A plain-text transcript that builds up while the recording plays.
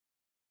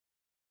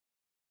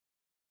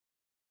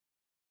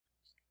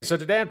So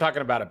today I'm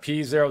talking about a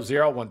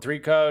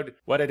P0013 code,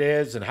 what it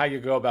is and how you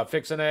go about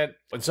fixing it.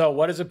 And so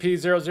what is a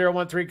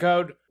P0013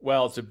 code?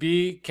 Well, it's a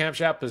B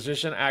camshaft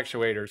position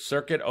actuator,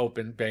 circuit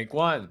open, bank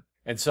 1.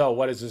 And so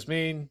what does this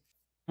mean?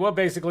 Well,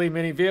 basically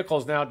many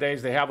vehicles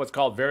nowadays, they have what's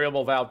called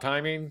variable valve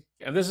timing.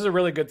 And this is a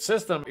really good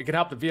system. It can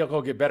help the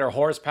vehicle get better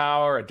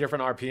horsepower at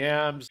different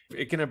RPMs.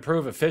 It can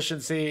improve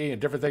efficiency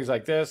and different things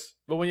like this.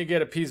 But when you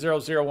get a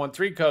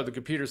P0013 code, the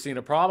computer's seeing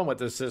a problem with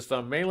this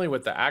system, mainly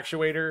with the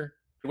actuator,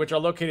 which are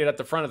located at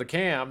the front of the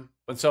cam,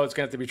 and so it's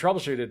going to have to be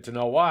troubleshooted to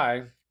know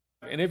why.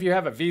 And if you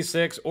have a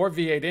V6 or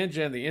V8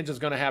 engine, the engine's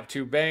going to have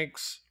two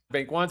banks.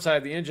 Bank 1 side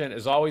of the engine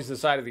is always the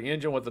side of the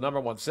engine with the number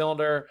 1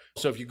 cylinder.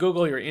 So if you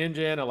Google your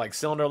engine and like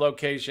cylinder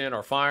location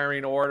or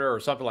firing order or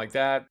something like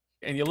that,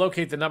 and you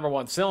locate the number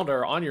 1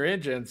 cylinder on your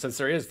engine, since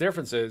there is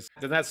differences,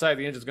 then that side of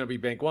the engine is going to be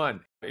bank 1.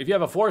 If you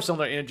have a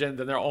 4-cylinder engine,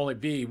 then there'll only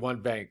be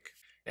one bank.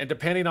 And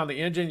depending on the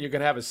engine, you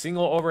can have a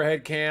single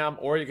overhead cam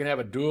or you can have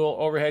a dual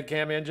overhead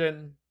cam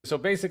engine. So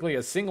basically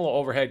a single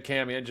overhead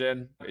cam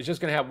engine is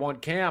just going to have one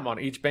cam on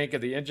each bank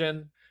of the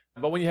engine.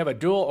 But when you have a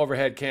dual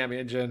overhead cam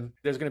engine,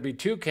 there's going to be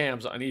two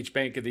cams on each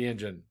bank of the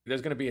engine.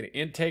 There's going to be an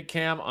intake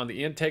cam on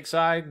the intake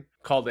side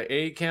called the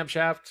A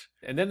camshaft.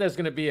 And then there's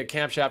going to be a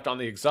camshaft on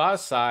the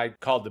exhaust side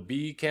called the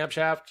B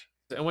camshaft.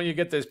 And when you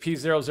get this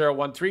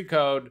P0013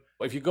 code,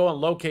 if you go and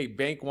locate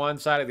bank 1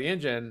 side of the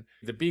engine,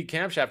 the B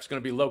camshaft is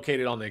going to be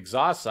located on the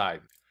exhaust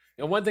side.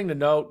 And one thing to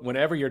note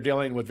whenever you're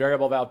dealing with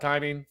variable valve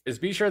timing is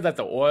be sure that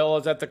the oil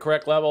is at the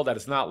correct level, that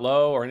it's not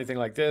low or anything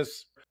like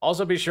this.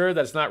 Also be sure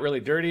that it's not really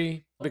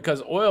dirty,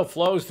 because oil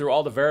flows through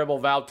all the variable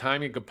valve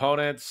timing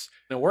components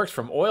and it works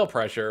from oil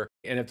pressure.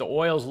 And if the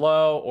oil's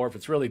low or if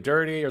it's really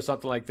dirty or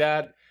something like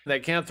that, they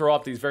can throw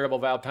off these variable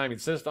valve timing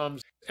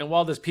systems. And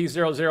while this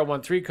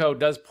P0013 code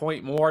does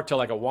point more to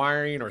like a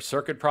wiring or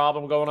circuit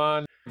problem going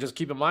on, just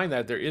keep in mind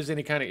that if there is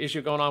any kind of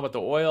issue going on with the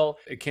oil,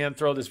 it can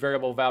throw this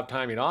variable valve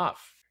timing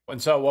off.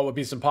 And so what would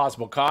be some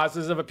possible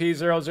causes of a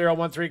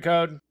P0013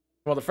 code?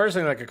 Well, the first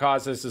thing that could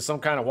cause this is some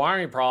kind of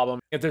wiring problem.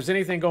 If there's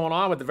anything going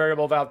on with the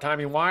variable valve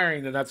timing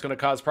wiring, then that's going to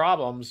cause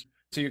problems.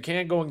 So you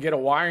can't go and get a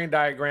wiring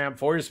diagram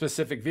for your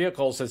specific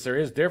vehicle since there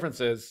is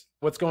differences.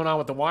 What's going on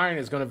with the wiring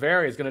is going to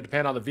vary. It's going to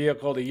depend on the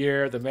vehicle, the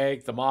year, the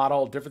make, the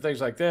model, different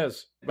things like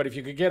this. But if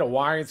you could get a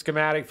wiring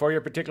schematic for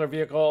your particular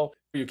vehicle,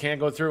 you can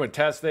go through and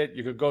test it.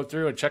 You could go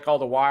through and check all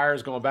the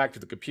wires going back to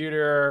the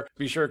computer.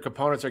 Be sure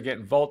components are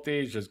getting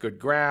voltage, there's good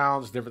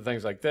grounds, different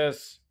things like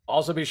this.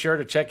 Also be sure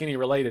to check any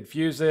related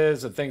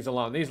fuses and things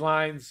along these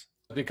lines,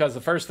 because the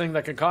first thing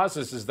that can cause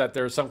this is that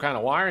there's some kind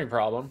of wiring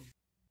problem.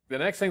 The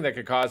next thing that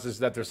could cause is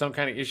that there's some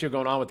kind of issue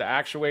going on with the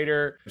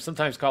actuator,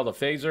 sometimes called a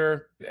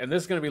phaser. And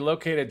this is going to be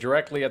located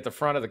directly at the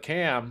front of the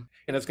cam,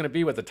 and it's going to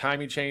be what the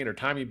timing chain or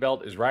timing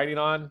belt is riding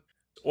on.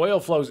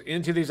 Oil flows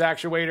into these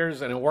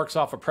actuators and it works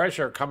off of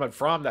pressure coming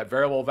from that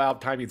variable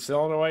valve timing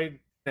solenoid.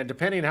 And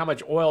depending on how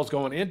much oil is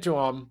going into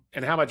them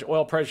and how much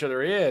oil pressure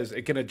there is,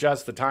 it can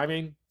adjust the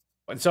timing.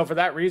 And so for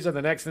that reason,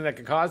 the next thing that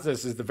can cause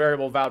this is the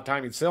variable valve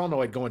timing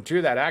solenoid going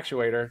to that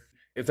actuator.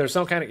 If there's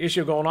some kind of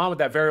issue going on with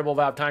that variable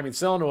valve timing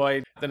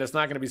solenoid, then it's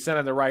not going to be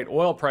sending the right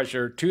oil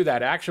pressure to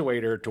that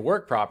actuator to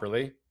work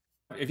properly.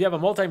 If you have a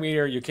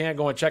multimeter, you can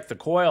go and check the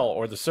coil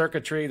or the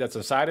circuitry that's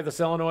inside of the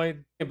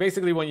solenoid. And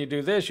basically when you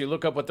do this, you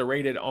look up what the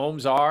rated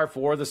ohms are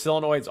for the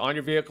solenoids on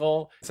your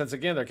vehicle. Since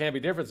again, there can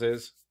be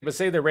differences, but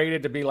say they're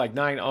rated to be like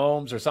 9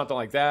 ohms or something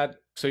like that.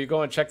 So you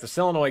go and check the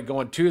solenoid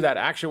going to that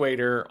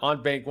actuator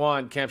on bank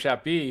 1,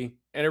 camshaft B,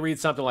 and it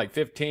reads something like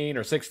 15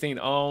 or 16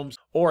 ohms,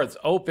 or it's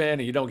open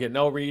and you don't get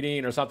no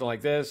reading or something like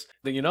this,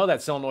 then you know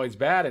that solenoid's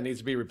bad and needs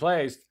to be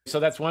replaced.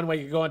 So that's one way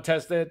you can go and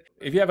test it.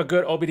 If you have a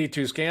good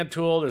OBD2 scan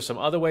tool, there's some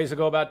other ways to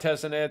go about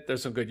testing it.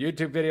 There's some good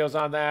YouTube videos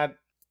on that.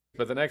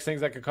 But the next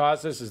things that could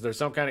cause this is there's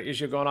some kind of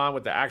issue going on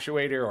with the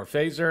actuator or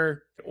phaser,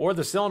 or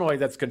the solenoid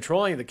that's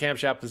controlling the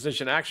camshaft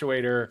position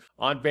actuator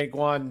on bank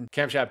 1,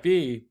 camshaft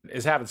B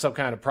is having some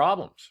kind of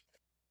problems.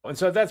 And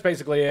so that's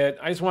basically it.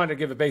 I just wanted to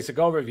give a basic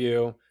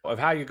overview of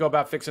how you go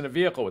about fixing a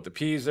vehicle with the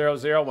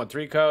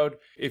P0013 code.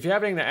 If you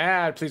have anything to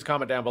add, please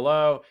comment down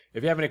below.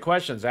 If you have any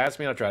questions, ask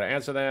me. I'll try to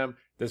answer them.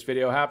 If this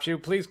video helps you,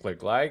 please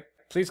click like,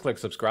 please click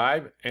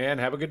subscribe, and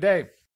have a good day.